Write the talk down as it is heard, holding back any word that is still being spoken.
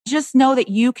Just know that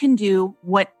you can do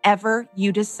whatever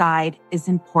you decide is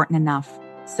important enough.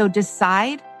 So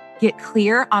decide, get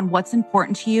clear on what's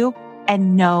important to you,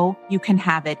 and know you can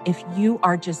have it if you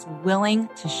are just willing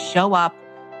to show up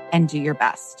and do your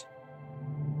best.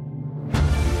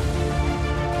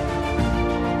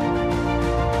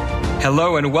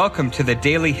 Hello and welcome to the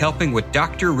Daily Helping with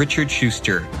Dr. Richard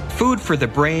Schuster. Food for the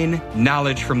brain,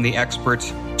 knowledge from the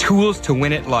experts, tools to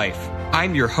win at life.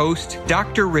 I'm your host,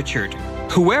 Dr. Richard.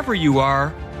 Whoever you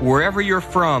are, wherever you're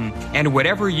from, and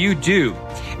whatever you do,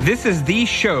 this is the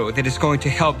show that is going to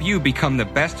help you become the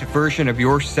best version of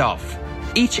yourself.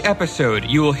 Each episode,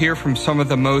 you will hear from some of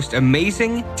the most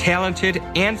amazing, talented,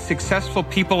 and successful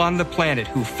people on the planet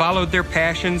who followed their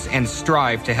passions and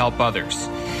strive to help others.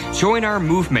 Join our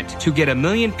movement to get 1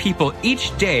 million people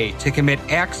each day to commit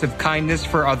acts of kindness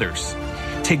for others.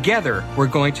 Together, we're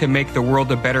going to make the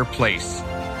world a better place.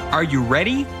 Are you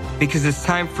ready? Because it's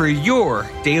time for your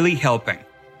Daily Helping.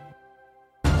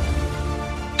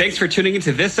 Thanks for tuning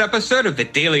into this episode of the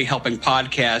Daily Helping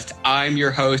Podcast. I'm your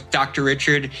host, Dr.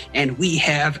 Richard, and we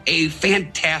have a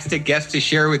fantastic guest to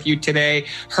share with you today.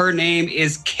 Her name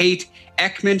is Kate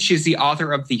Eckman. She's the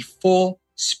author of The Full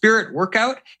Spirit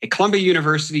Workout, a Columbia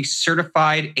University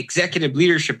certified executive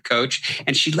leadership coach,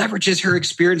 and she leverages her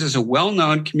experience as a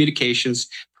well-known communications,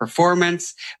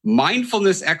 performance,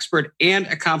 mindfulness expert, and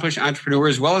accomplished entrepreneur,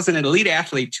 as well as an elite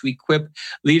athlete, to equip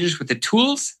leaders with the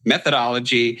tools,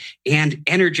 methodology, and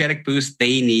energetic boost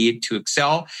they need to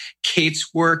excel.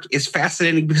 Kate's work is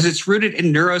fascinating because it's rooted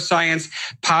in neuroscience,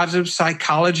 positive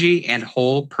psychology, and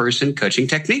whole person coaching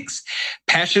techniques.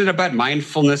 Passionate about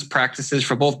mindfulness practices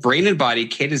for both brain and body,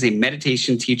 Kate is a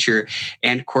meditation teacher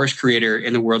and course creator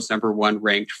in the world's #1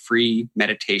 ranked free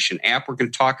meditation app. We're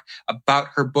going to talk about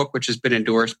her book, which has been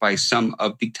endorsed by some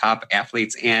of the top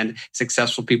athletes and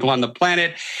successful people on the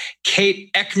planet.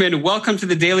 Kate Eckman, welcome to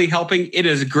the Daily Helping. It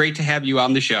is great to have you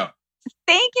on the show.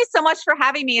 Thank you so much for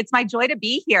having me. It's my joy to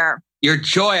be here. Your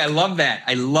joy. I love that.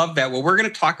 I love that. Well, we're going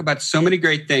to talk about so many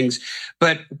great things,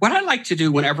 but what I like to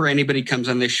do whenever anybody comes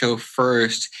on this show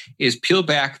first is peel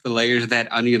back the layers of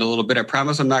that onion a little bit. I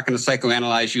promise I'm not going to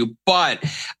psychoanalyze you, but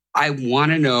I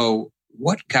want to know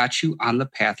what got you on the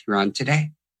path you're on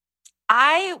today.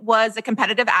 I was a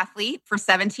competitive athlete for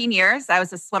 17 years. I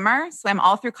was a swimmer, swam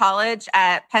all through college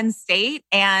at Penn State,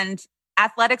 and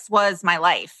athletics was my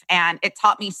life. And it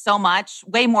taught me so much,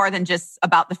 way more than just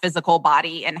about the physical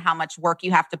body and how much work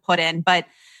you have to put in. But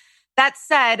that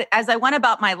said, as I went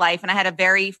about my life, and I had a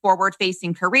very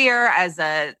forward-facing career as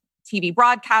a TV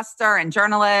broadcaster and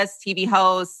journalist, TV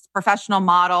host, professional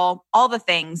model, all the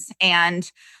things,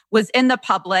 and was in the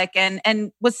public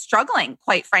and was struggling,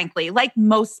 quite frankly, like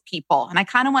most people. And I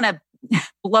kind of want to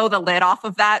blow the lid off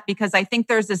of that, because I think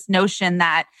there's this notion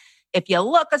that if you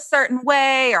look a certain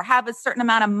way or have a certain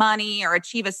amount of money or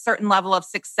achieve a certain level of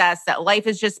success, that life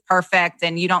is just perfect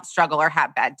and you don't struggle or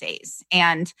have bad days.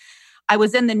 And I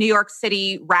was in the New York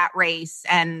City rat race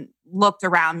and looked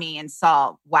around me and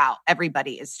saw, wow,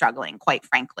 everybody is struggling, quite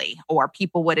frankly. Or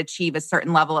people would achieve a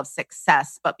certain level of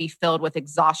success, but be filled with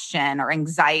exhaustion or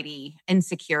anxiety,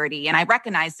 insecurity. And I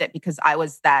recognized it because I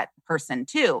was that person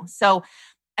too. So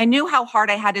I knew how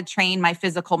hard I had to train my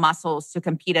physical muscles to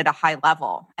compete at a high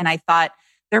level. And I thought,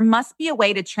 there must be a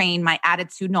way to train my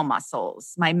attitudinal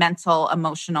muscles, my mental,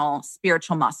 emotional,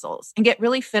 spiritual muscles, and get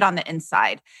really fit on the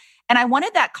inside. And I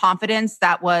wanted that confidence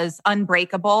that was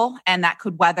unbreakable and that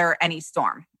could weather any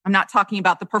storm. I'm not talking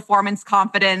about the performance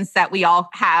confidence that we all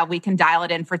have. We can dial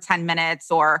it in for 10 minutes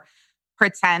or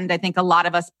pretend. I think a lot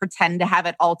of us pretend to have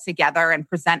it all together and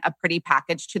present a pretty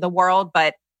package to the world.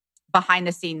 But behind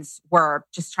the scenes, we're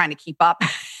just trying to keep up,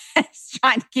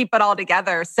 trying to keep it all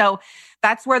together. So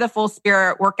that's where the Full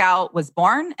Spirit Workout was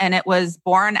born. And it was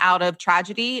born out of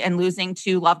tragedy and losing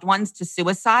 2 loved ones to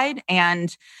suicide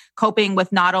and coping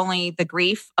with not only the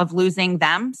grief of losing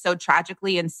them so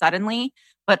tragically and suddenly,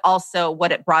 but also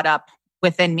what it brought up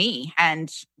within me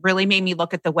and really made me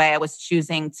look at the way I was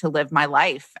choosing to live my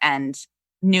life and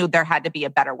knew there had to be a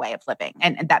better way of living.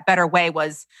 And that better way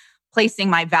was placing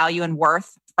my value and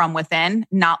worth from within,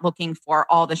 not looking for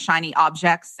all the shiny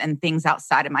objects and things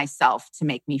outside of myself to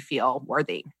make me feel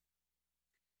worthy.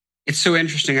 It's so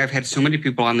interesting. I've had so many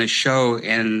people on this show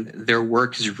and their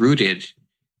work is rooted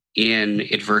in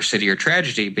adversity or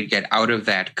tragedy, but yet out of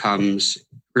that comes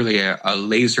really a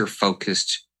laser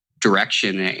focused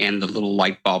direction and the little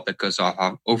light bulb that goes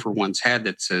off over one's head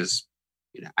that says,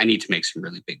 I need to make some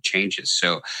really big changes.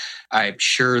 So I'm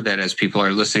sure that as people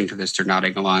are listening to this, they're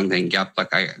nodding along, thinking, yep,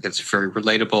 that's very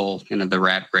relatable. The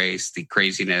rat race, the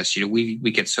craziness, we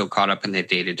get so caught up in the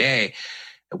day to day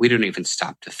that we don't even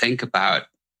stop to think about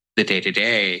the day to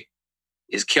day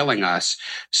is killing us.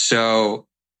 So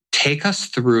take us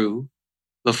through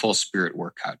the full spirit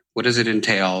workout. What does it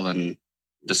entail? And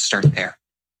just start there.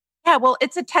 Yeah, well,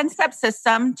 it's a 10-step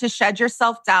system to shed your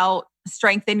self-doubt,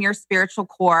 strengthen your spiritual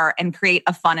core, and create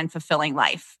a fun and fulfilling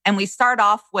life. And we start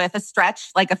off with a stretch,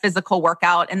 like a physical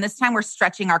workout. And this time we're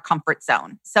stretching our comfort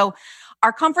zone. So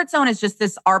our comfort zone is just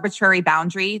this arbitrary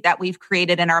boundary that we've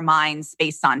created in our minds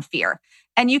based on fear.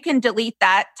 And you can delete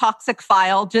that toxic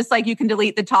file, just like you can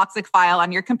delete the toxic file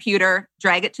on your computer,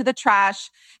 drag it to the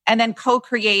trash, and then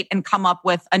co-create and come up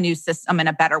with a new system and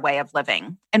a better way of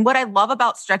living. And what I love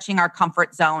about stretching our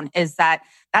comfort zone is that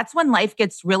that's when life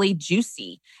gets really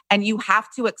juicy and you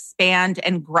have to expand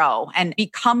and grow and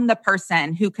become the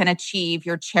person who can achieve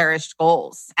your cherished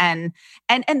goals and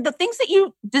the things that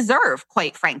you deserve,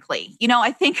 quite frankly.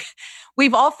 I think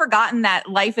we've all forgotten that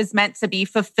life is meant to be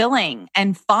fulfilling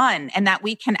and fun and that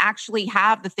we can actually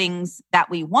have the things that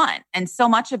we want. And so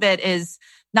much of it is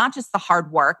not just the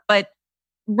hard work, but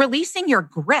releasing your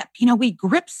grip. We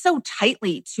grip so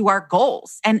tightly to our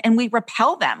goals and we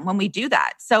repel them when we do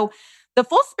that. So the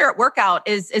full spirit workout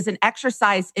is an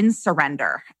exercise in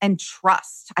surrender and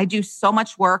trust. I do so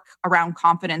much work around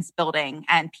confidence building,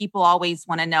 and people always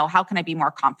want to know, how can I be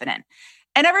more confident?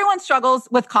 And everyone struggles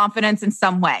with confidence in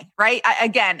some way, right?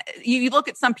 Again, you look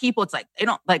at some people, it's like they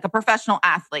don't, like a professional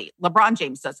athlete. LeBron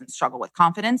James doesn't struggle with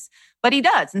confidence, but he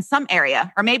does in some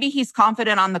area. Or maybe he's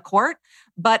confident on the court,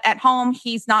 but at home,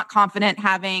 he's not confident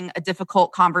having a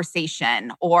difficult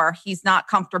conversation, or he's not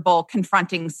comfortable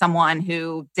confronting someone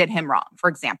who did him wrong, for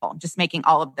example, just making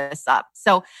all of this up.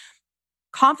 So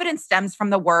confidence stems from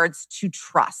the words to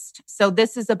trust. So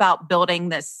this is about building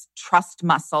this trust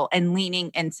muscle and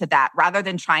leaning into that rather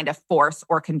than trying to force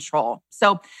or control.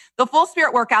 So the full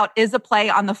spirit workout is a play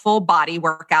on the full body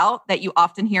workout that you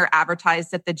often hear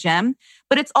advertised at the gym,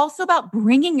 but it's also about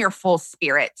bringing your full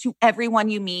spirit to everyone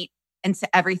you meet and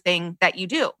to everything that you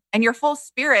do. And your full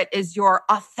spirit is your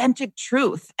authentic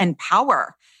truth and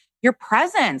power. Your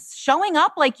presence, showing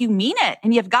up like you mean it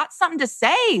and you've got something to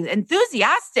say,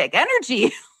 enthusiastic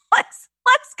energy. Let's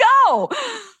go.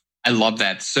 I love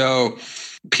that. So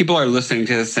people are listening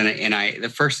to this and the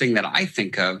first thing that I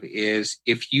think of is,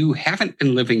 if you haven't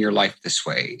been living your life this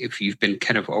way, if you've been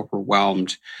kind of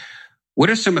overwhelmed, what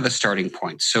are some of the starting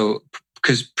points? So,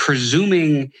 because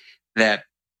presuming that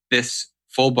this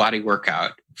full body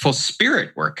workout, full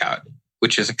spirit workout,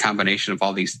 which is a combination of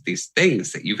all these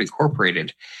things that you've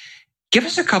incorporated, give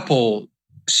us a couple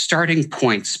starting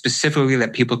points specifically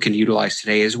that people can utilize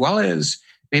today, as well as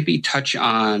maybe touch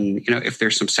on, if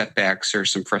there's some setbacks or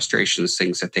some frustrations,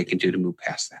 things that they can do to move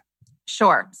past that.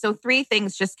 Sure. So 3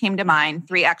 things just came to mind,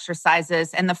 3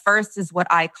 exercises. And the first is what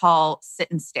I call sit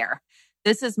and stare.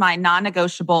 This is my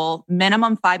non-negotiable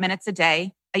minimum 5 minutes a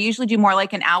day. I usually do more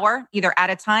like an hour, either at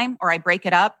a time or I break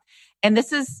it up. And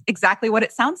this is exactly what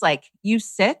it sounds like. You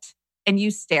sit and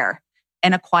you stare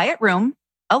in a quiet room,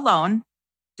 alone,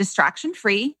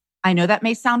 distraction-free. I know that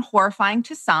may sound horrifying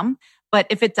to some, but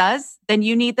if it does, then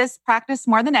you need this practice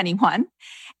more than anyone.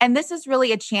 And this is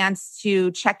really a chance to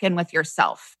check in with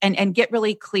yourself and get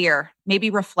really clear, maybe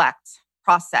reflect,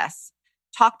 process.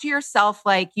 Talk to yourself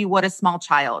like you would a small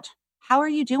child. How are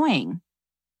you doing?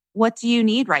 What do you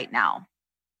need right now?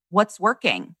 What's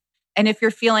working? And if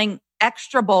you're feeling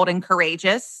extra bold and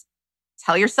courageous,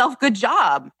 tell yourself, good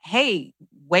job. Hey,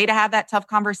 way to have that tough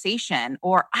conversation.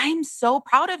 Or I'm so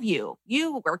proud of you.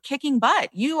 You are kicking butt.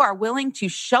 You are willing to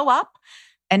show up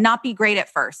and not be great at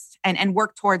first and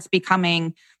work towards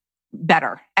becoming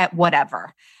better at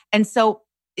whatever. And so,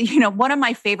 one of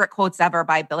my favorite quotes ever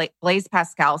by Blaise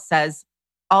Pascal says,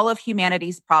 all of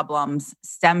humanity's problems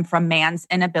stem from man's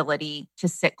inability to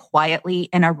sit quietly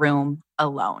in a room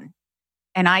alone.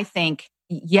 And I think,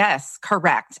 yes,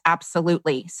 correct.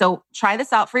 Absolutely. So try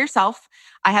this out for yourself.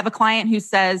 I have a client who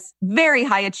says, very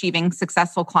high achieving,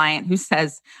 successful client who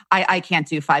says, I can't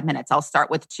do 5 minutes. I'll start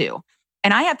with 2.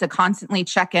 And I have to constantly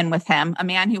check in with him, a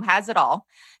man who has it all.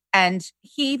 And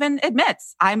he even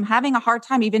admits, I'm having a hard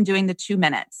time even doing the 2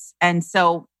 minutes. And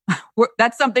so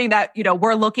that's something that,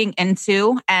 we're looking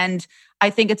into. And I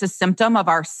think it's a symptom of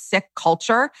our sick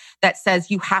culture that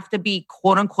says you have to be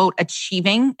quote unquote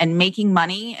achieving and making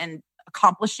money and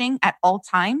accomplishing at all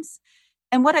times.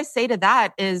 And what I say to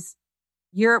that is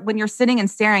when you're sitting and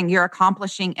staring, you're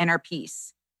accomplishing inner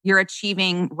peace. You're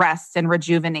achieving rest and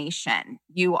rejuvenation.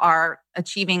 You are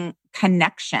achieving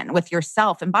connection with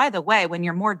yourself. And by the way, when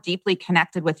you're more deeply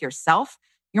connected with yourself,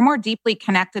 you're more deeply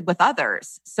connected with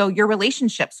others. So your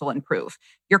relationships will improve.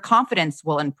 Your confidence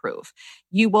will improve.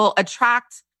 You will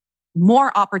attract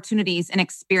more opportunities and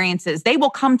experiences. They will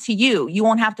come to you. You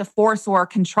won't have to force or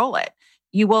control it.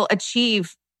 You will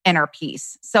achieve inner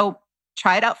peace. So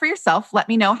try it out for yourself. Let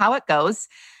me know how it goes.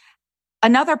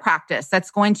 Another practice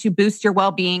that's going to boost your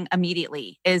well-being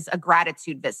immediately is a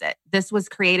gratitude visit. This was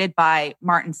created by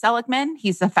Martin Seligman.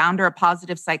 He's the founder of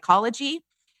positive psychology.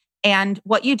 And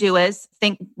what you do is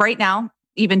think right now,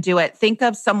 even do it. Think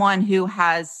of someone who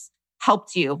has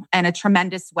helped you in a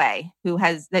tremendous way, who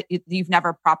has that you've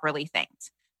never properly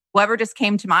thanked. Whoever just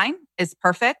came to mind is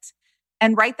perfect.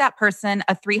 And write that person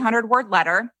a 300-word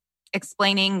letter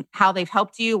explaining how they've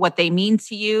helped you, what they mean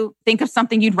to you. Think of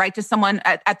something you'd write to someone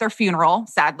at their funeral,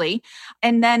 sadly,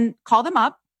 and then call them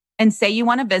up and say you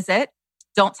want to visit.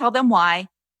 Don't tell them why,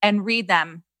 and read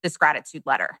them this gratitude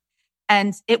letter.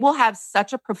 And it will have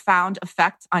such a profound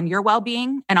effect on your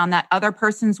well-being and on that other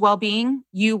person's well-being.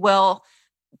 You will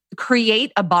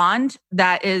create a bond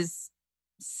that is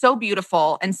so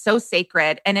beautiful and so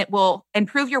sacred, and it will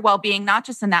improve your well-being, not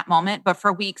just in that moment, but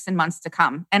for weeks and months to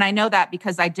come. And I know that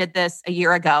because I did this a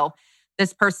year ago.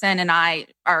 This person and I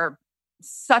are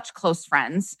such close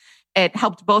friends. It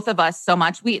helped both of us so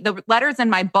much. The letter's in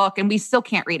my book, and we still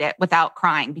can't read it without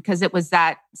crying because it was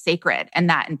that sacred and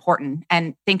that important.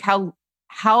 And think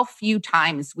how few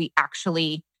times we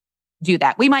actually do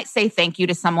that. We might say thank you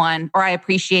to someone or I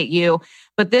appreciate you,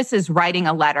 but this is writing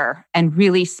a letter and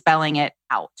really spelling it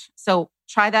out. So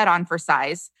try that on for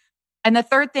size. And the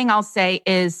third thing I'll say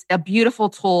is a beautiful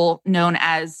tool known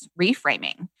as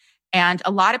reframing. And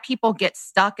a lot of people get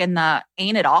stuck in the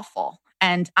ain't it awful?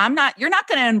 And you're not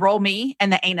going to enroll me in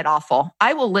the ain't it awful.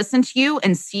 I will listen to you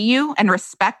and see you and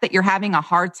respect that you're having a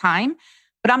hard time,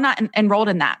 but I'm not enrolled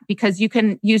in that because you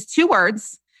can use 2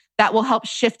 words that will help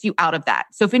shift you out of that.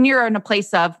 So if you're in a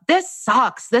place of, this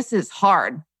sucks, this is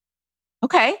hard.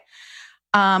 Okay.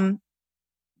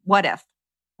 What if?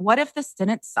 What if this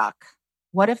didn't suck?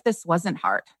 What if this wasn't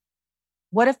hard?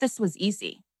 What if this was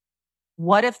easy?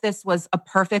 What if this was a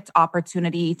perfect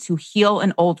opportunity to heal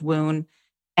an old wound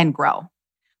and grow?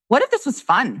 What if this was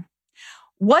fun?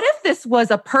 What if this was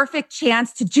a perfect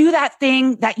chance to do that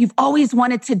thing that you've always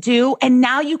wanted to do, and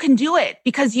now you can do it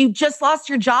because you just lost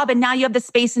your job and now you have the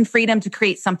space and freedom to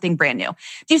create something brand new?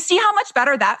 Do you see how much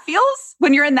better that feels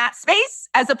when you're in that space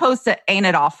as opposed to ain't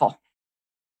it awful?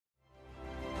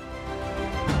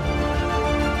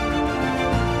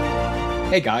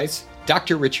 Hey guys,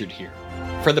 Dr. Richard here.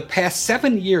 For the past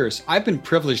 7 years, I've been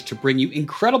privileged to bring you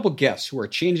incredible guests who are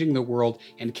changing the world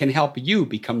and can help you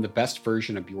become the best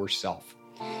version of yourself.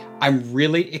 I'm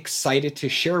really excited to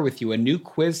share with you a new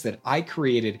quiz that I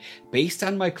created based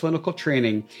on my clinical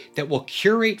training that will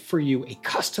curate for you a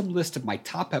custom list of my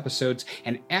top episodes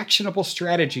and actionable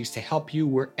strategies to help you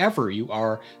wherever you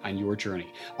are on your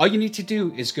journey. All you need to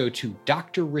do is go to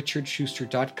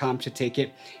drrichardschuster.com to take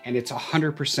it, and it's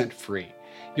 100% free.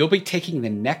 You'll be taking the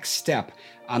next step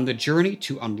on the journey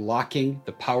to unlocking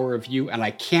the power of you, and I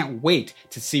can't wait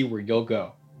to see where you'll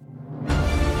go.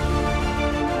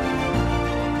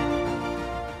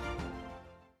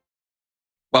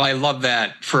 Well, I love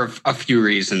that for a few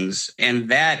reasons. And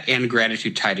that and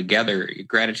gratitude tie together.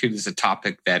 Gratitude is a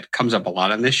topic that comes up a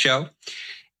lot on this show,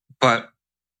 but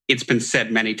it's been said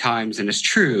many times and it's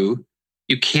true.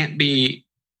 You can't be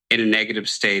in a negative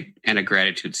state and a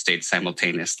gratitude state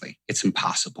simultaneously. It's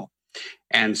impossible.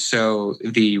 And so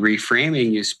the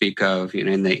reframing you speak of,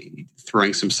 in the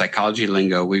throwing some psychology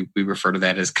lingo, we refer to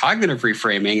that as cognitive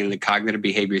reframing, and the cognitive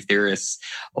behavior theorists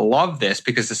love this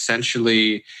because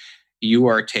essentially you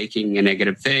are taking a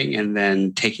negative thing and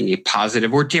then taking a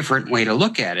positive or different way to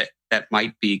look at it that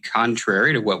might be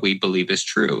contrary to what we believe is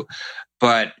true.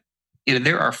 But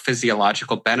there are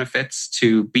physiological benefits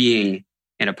to being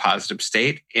in a positive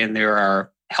state, and there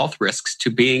are health risks to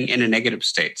being in a negative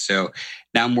state. So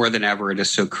now more than ever, it is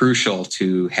so crucial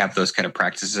to have those kind of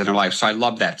practices in our life. So I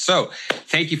love that. So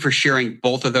thank you for sharing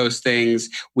both of those things.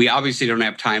 We obviously don't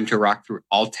have time to rock through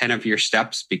all 10 of your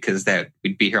steps because that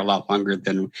we'd be here a lot longer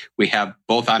than we have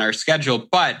both on our schedule.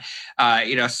 But,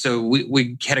 so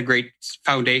we had a great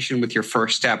foundation with your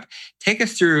first step. Take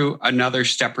us through another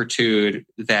step or two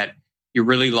that you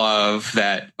really love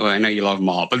that. Well, I know you love them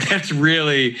all, but that's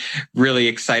really, really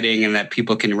exciting and that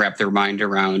people can wrap their mind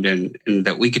around and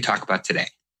that we could talk about today.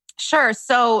 Sure.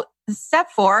 So step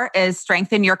 4 is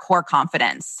strengthen your core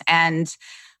confidence. And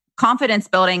confidence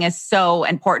building is so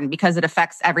important because it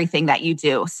affects everything that you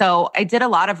do. So I did a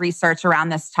lot of research around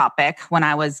this topic when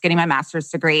I was getting my master's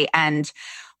degree, and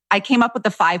I came up with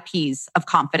the 5 P's of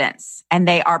confidence, and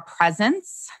they are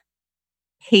presence,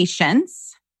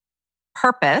 patience,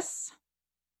 purpose,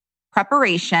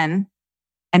 preparation,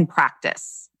 and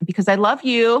practice. Because I love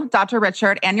you, Dr.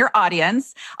 Richard, and your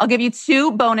audience, I'll give you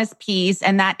 2 bonus P's,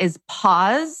 and that is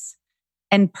pause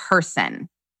and person,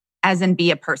 as in be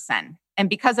a person. And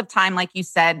because of time, like you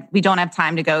said, we don't have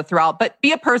time to go through all, but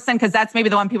be a person, because that's maybe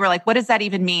the one people are like, what does that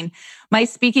even mean? My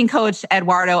speaking coach,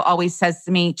 Eduardo, always says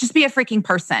to me, just be a freaking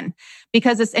person.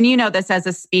 Because this, and you know this as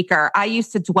a speaker, I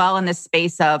used to dwell in this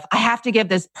space of, I have to give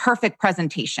this perfect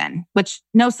presentation, which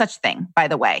no such thing, by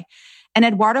the way. And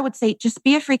Eduardo would say, just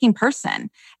be a freaking person.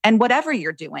 And whatever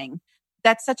you're doing,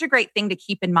 that's such a great thing to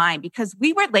keep in mind, because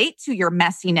we relate to your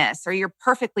messiness or your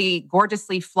perfectly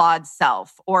gorgeously flawed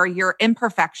self or your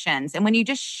imperfections. And when you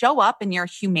just show up in your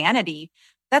humanity,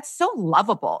 that's so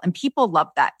lovable and people love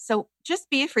that. So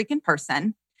just be a freaking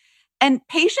person. And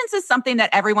patience is something that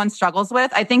everyone struggles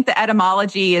with. I think the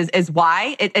etymology is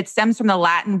why. It stems from the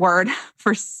Latin word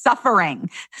for suffering.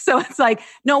 So it's like,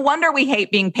 no wonder we hate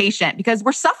being patient, because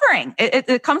we're suffering.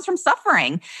 It comes from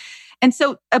suffering. And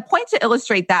so a point to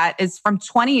illustrate that is from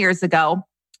 20 years ago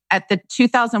at the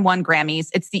 2001 Grammys.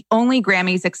 It's the only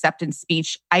Grammys acceptance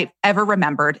speech I've ever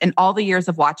remembered in all the years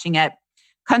of watching it.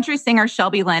 Country singer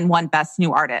Shelby Lynn won Best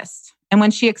New Artist. And when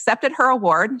she accepted her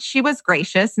award, she was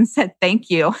gracious and said,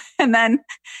 thank you. And then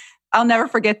I'll never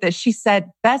forget this. She said,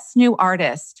 Best New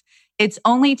Artist. It's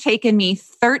only taken me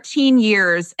 13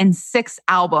 years and 6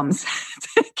 albums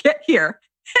to get here.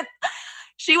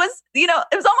 She was, it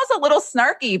was almost a little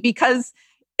snarky because,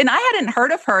 and I hadn't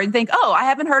heard of her and think, oh, I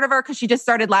haven't heard of her because she just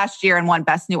started last year and won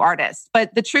Best New Artist.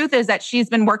 But the truth is that she's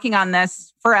been working on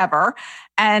this forever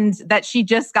and that she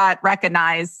just got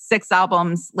recognized 6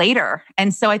 albums later.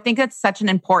 And so I think it's such an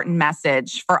important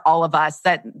message for all of us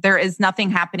that there is nothing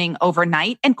happening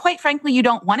overnight. And quite frankly, you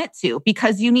don't want it to,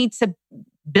 because you need to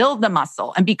build the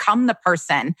muscle and become the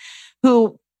person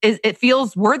who it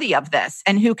feels worthy of this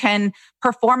and who can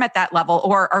perform at that level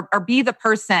or be the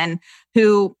person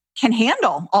who can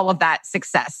handle all of that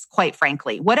success, quite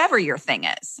frankly, whatever your thing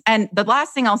is. And the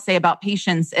last thing I'll say about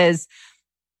patience is,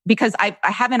 because I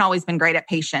haven't always been great at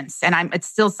patience, and it's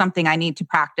still something I need to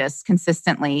practice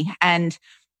consistently. And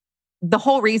the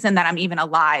whole reason that I'm even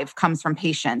alive comes from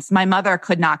patience. My mother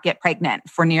could not get pregnant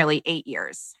for nearly 8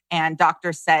 years. And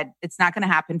doctors said, it's not going to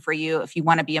happen for you. If you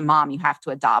want to be a mom, you have to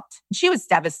adopt. She was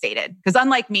devastated because,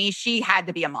 unlike me, she had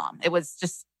to be a mom. It was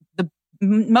just the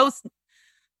most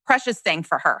precious thing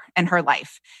for her in her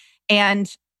life.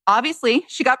 And obviously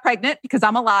she got pregnant because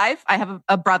I'm alive. I have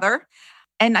a brother.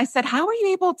 And I said, how were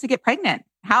you able to get pregnant?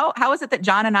 How is it that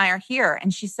John and I are here?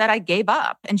 And she said, I gave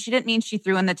up. And she didn't mean she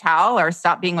threw in the towel or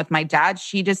stopped being with my dad.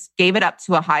 She just gave it up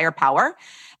to a higher power.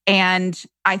 And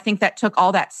I think that took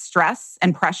all that stress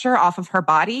and pressure off of her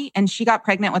body. And she got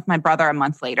pregnant with my brother a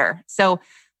month later. So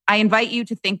I invite you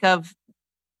to think of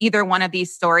either one of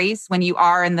these stories when you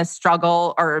are in the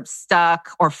struggle or stuck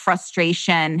or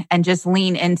frustration, and just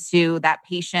lean into that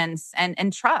patience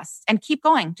and trust and keep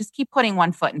going. Just keep putting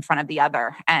one foot in front of the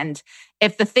other. And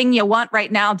if the thing you want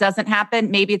right now doesn't happen,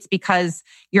 maybe it's because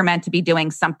you're meant to be doing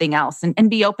something else, and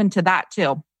be open to that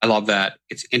too. I love that.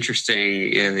 It's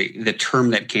interesting. The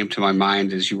term that came to my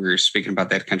mind as you were speaking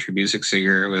about that country music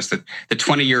singer was the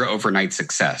 20-year overnight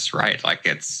success, right? Like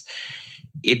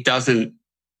it doesn't,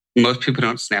 most people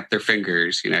don't snap their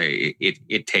fingers.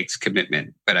 It takes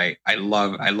commitment. But I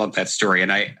love that story.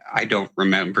 And I don't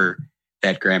remember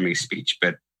that Grammy speech,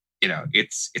 but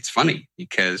it's funny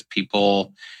because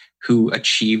people who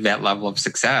achieve that level of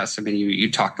success. I mean, you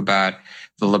talk about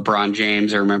the LeBron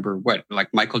James. I remember like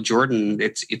Michael Jordan.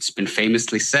 It's been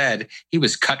famously said he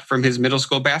was cut from his middle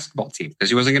school basketball team because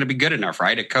he wasn't going to be good enough,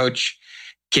 right? A coach.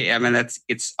 I mean,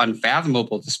 it's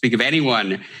unfathomable to speak of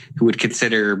anyone who would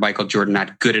consider Michael Jordan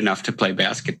not good enough to play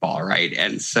basketball, right?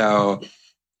 And so,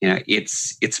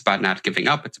 it's about not giving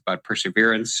up. It's about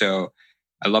perseverance. So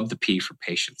I love the P for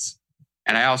patience.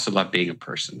 And I also love being a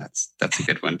person. That's a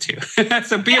good one too.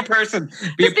 So be a person.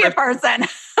 Be a person.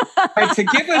 Right, so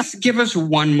give us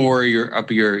one more of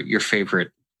your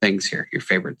favorite things here, your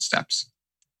favorite steps.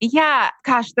 Yeah,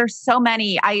 gosh, there's so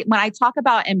many. When I talk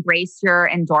about embrace your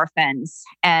endorphins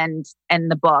and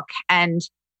the book, and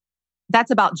that's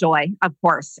about joy, of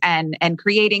course, and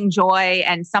creating joy,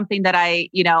 and something that I,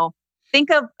 think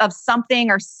of something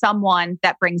or someone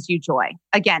that brings you joy.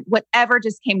 Again, whatever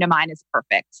just came to mind is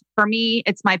perfect. For me,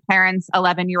 it's my parents'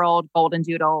 11-year-old golden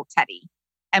doodle, Teddy.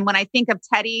 And when I think of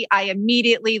Teddy, I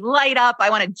immediately light up. I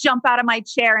want to jump out of my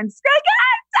chair and scream,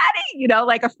 Teddy,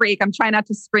 like a freak. I'm trying not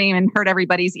to scream and hurt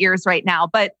everybody's ears right now.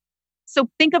 But so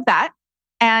think of that.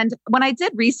 And when I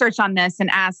did research on this and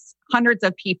asked hundreds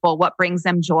of people what brings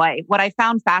them joy, what I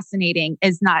found fascinating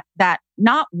is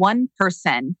not one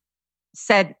person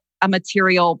said a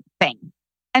material thing.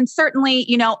 And certainly,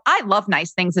 I love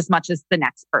nice things as much as the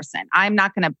next person. I'm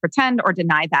not going to pretend or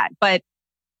deny that. But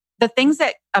the things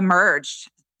that emerged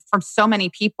from so many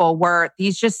people were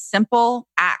these just simple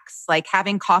acts acts, like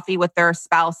having coffee with their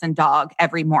spouse and dog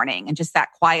every morning and just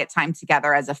that quiet time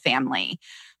together as a family.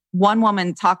 One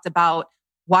woman talked about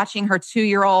watching her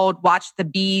 2-year-old watch the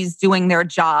bees doing their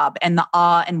job and the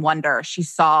awe and wonder she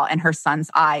saw in her son's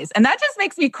eyes. And that just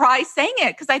makes me cry saying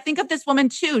it because I think of this woman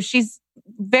too. She's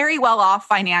very well off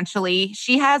financially.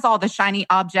 She has all the shiny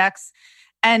objects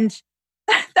and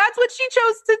that's what she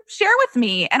chose to share with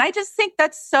me. And I just think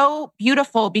that's so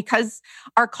beautiful because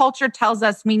our culture tells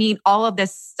us we need all of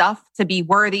this stuff to be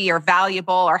worthy or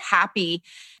valuable or happy.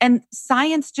 And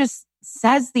science just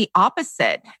says the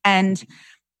opposite. And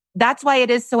that's why it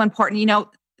is so important.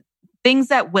 Things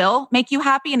that will make you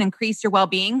happy and increase your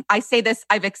well-being. I say this,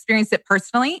 I've experienced it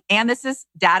personally, and this is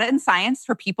data and science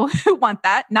for people who want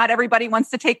that. Not everybody wants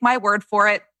to take my word for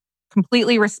it.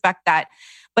 Completely respect that.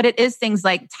 But it is things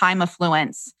like time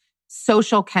affluence,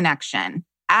 social connection,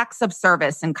 acts of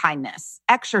service and kindness,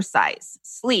 exercise,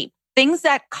 sleep, things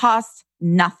that cost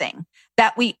nothing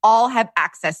that we all have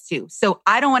access to. So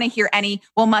I don't want to hear any,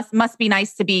 well, must be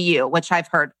nice to be you, which I've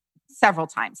heard several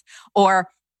times, or,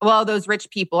 well, those rich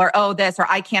people, or, oh, this, or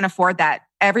I can't afford that.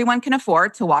 Everyone can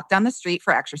afford to walk down the street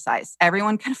for exercise.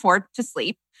 Everyone can afford to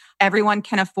sleep. Everyone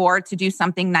can afford to do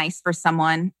something nice for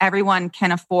someone. Everyone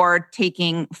can afford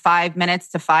taking 5 minutes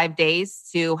to 5 days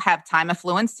to have time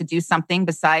affluence to do something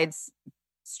besides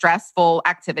stressful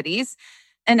activities.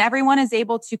 And everyone is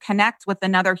able to connect with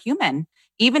another human.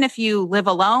 Even if you live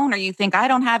alone or you think, I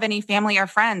don't have any family or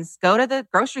friends, go to the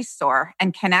grocery store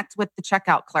and connect with the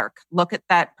checkout clerk. Look at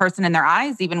that person in their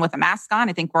eyes, even with a mask on.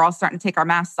 I think we're all starting to take our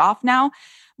masks off now,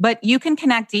 but you can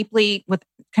connect deeply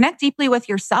with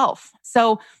yourself.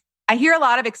 So I hear a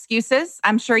lot of excuses.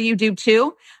 I'm sure you do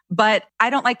too, but I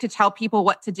don't like to tell people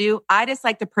what to do. I just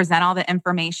like to present all the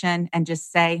information and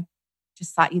just say,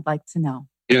 just thought you'd like to know.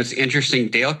 It's interesting.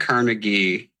 Dale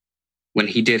Carnegie, when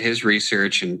he did his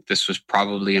research, and this was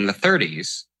probably in the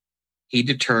 30s, he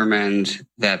determined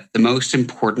that the most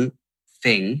important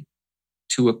thing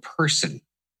to a person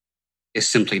is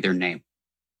simply their name.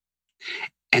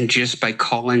 And just by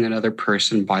calling another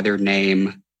person by their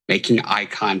name, making eye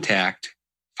contact,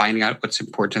 finding out what's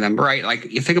important to them, right? Like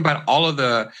you think about all of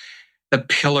the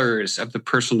pillars of the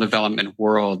personal development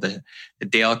world, the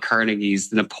Dale Carnegies,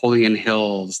 the Napoleon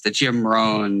Hills, the Jim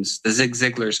Rohns, the Zig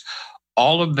Ziglars,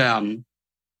 all of them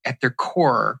at their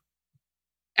core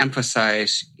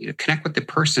emphasize, connect with the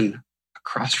person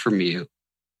across from you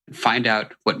and find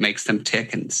out what makes them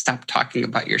tick and stop talking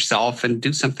about yourself and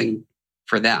do something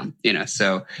for them.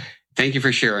 So thank you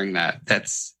for sharing that.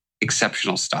 That's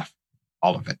exceptional stuff,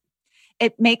 all of it.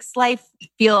 It makes life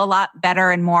feel a lot better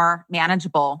and more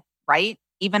manageable, right?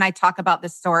 Even I talk about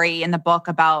this story in the book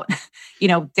about,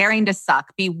 daring to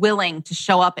suck, be willing to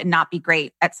show up and not be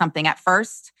great at something at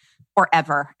first or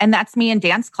ever. And that's me in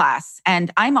dance class.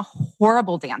 And I'm a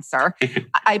horrible dancer.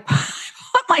 I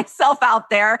put myself out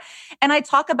there and I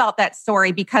talk about that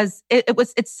story because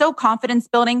it's so confidence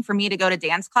building for me to go to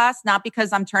dance class, not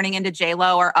because I'm turning into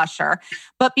J-Lo or Usher,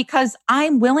 but because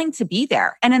I'm willing to be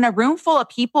there and in a room full of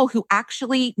people who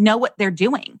actually know what they're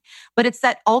doing. But it's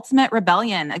that ultimate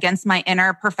rebellion against my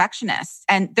inner perfectionist.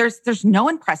 And there's no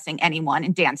impressing anyone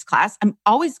in dance class. I'm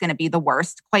always going to be the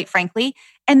worst, quite frankly.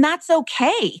 And that's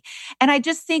okay. And I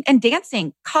just think, and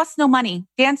dancing costs no money.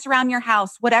 Dance around your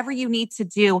house, whatever you need to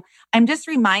do. I'm just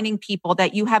reminding people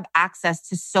that you have access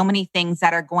to so many things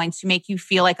that are going to make you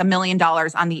feel like $1 million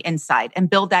on the inside and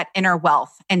build that inner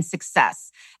wealth and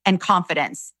success and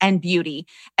confidence and beauty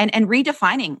and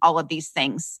redefining all of these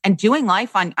things and doing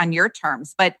life on your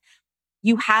terms. But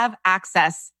you have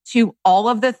access to all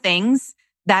of the things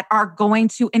that are going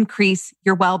to increase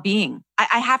your well-being.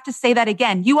 I have to say that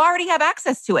again. You already have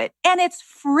access to it and it's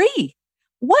free.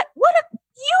 What a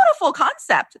beautiful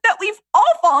concept that we've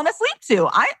all fallen asleep to.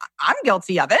 I'm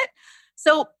guilty of it.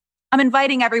 So I'm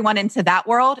inviting everyone into that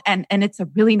world and it's a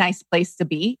really nice place to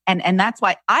be. And that's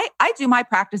why I do my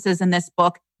practices in this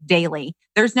book daily.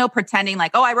 There's no pretending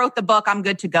like, oh, I wrote the book, I'm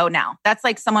good to go now. That's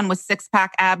like someone with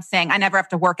 6-pack abs saying, I never have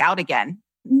to work out again.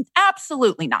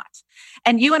 Absolutely not.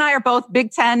 And you and I are both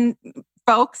Big Ten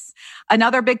folks.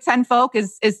 Another Big Ten folk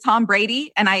is Tom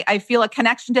Brady. And I feel a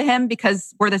connection to him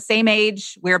because we're the same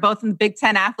age. We're both in the Big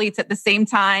Ten athletes at the same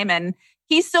time. And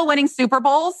he's still winning Super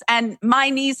Bowls. And my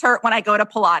knees hurt when I go to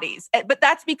Pilates. But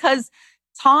that's because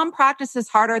Tom practices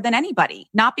harder than anybody,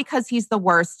 not because he's the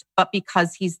worst, but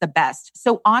because he's the best.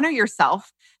 So honor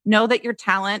yourself. Know that your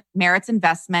talent merits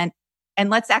investment. And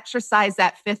let's exercise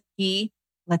that 5th P.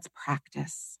 Let's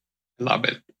practice. Love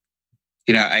it.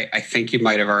 I think you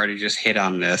might have already just hit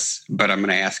on this, but I'm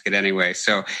going to ask it anyway.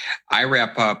 So I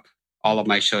wrap up all of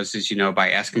my shows, as you know,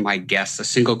 by asking my guests a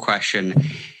single question.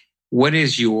 What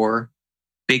is your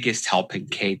biggest helping,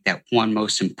 Kate, that one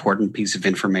most important piece of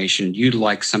information you'd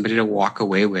like somebody to walk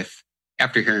away with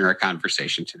after hearing our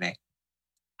conversation today?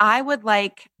 I would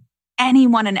like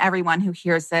anyone and everyone who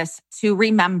hears this to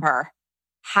remember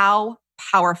how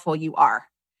powerful you are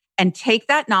and take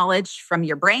that knowledge from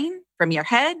your brain, from your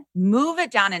head, move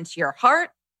it down into your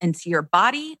heart, into your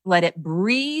body, let it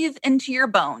breathe into your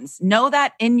bones. Know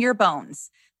that in your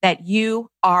bones that you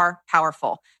are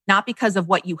powerful, not because of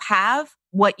what you have,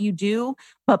 what you do,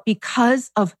 but because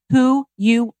of who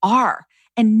you are.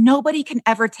 And nobody can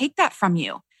ever take that from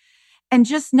you. And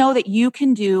just know that you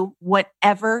can do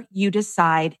whatever you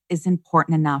decide is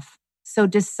important enough. So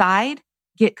decide,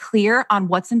 get clear on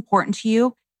what's important to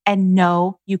you, and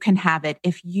know you can have it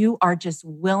if you are just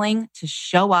willing to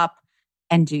show up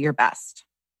and do your best.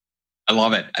 I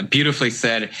love it. Beautifully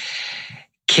said.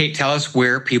 Kate, tell us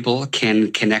where people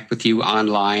can connect with you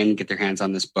online, get their hands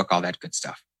on this book, all that good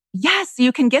stuff. Yes,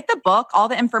 you can get the book, all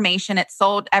the information. It's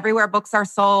sold everywhere books are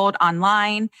sold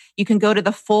online. You can go to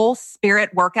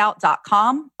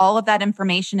thefullspiritworkout.com. All of that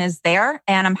information is there.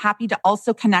 And I'm happy to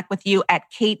also connect with you at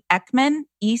Kate Eckman,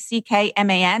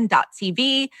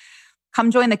 ECKMAN.TV.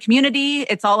 Come join the community.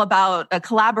 It's all about a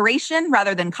collaboration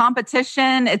rather than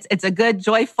competition. It's a good,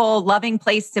 joyful, loving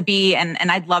place to be. And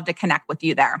I'd love to connect with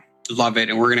you there. Love it.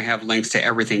 And we're going to have links to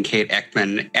everything Kate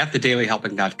Eckman at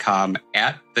thedailyhelping.com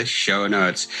at the show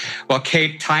notes. Well,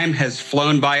 Kate, time has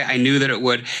flown by. I knew that it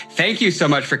would. Thank you so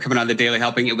much for coming on The Daily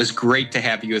Helping. It was great to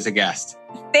have you as a guest.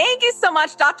 Thank you so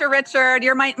much, Dr. Richard.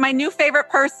 You're my new favorite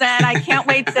person. I can't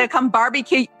wait to come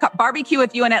barbecue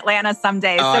with you in Atlanta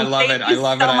someday. Oh, I love it. I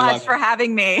love it. Thank you so much for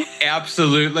having me.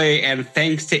 Absolutely. And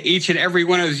thanks to each and every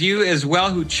one of you as well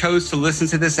who chose to listen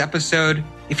to this episode.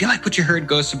 If you like what you heard,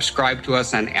 go subscribe to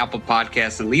us on Apple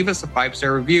Podcasts and leave us a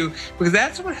 5-star review, because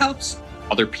that's what helps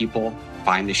other people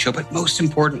find the show. But most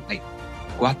importantly,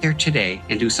 go out there today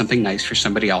and do something nice for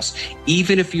somebody else,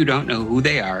 even if you don't know who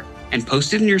they are, and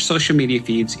post it in your social media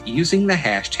feeds using the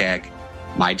hashtag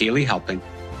 #MyDailyHelping,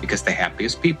 because the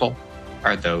happiest people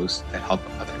are those that help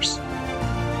others.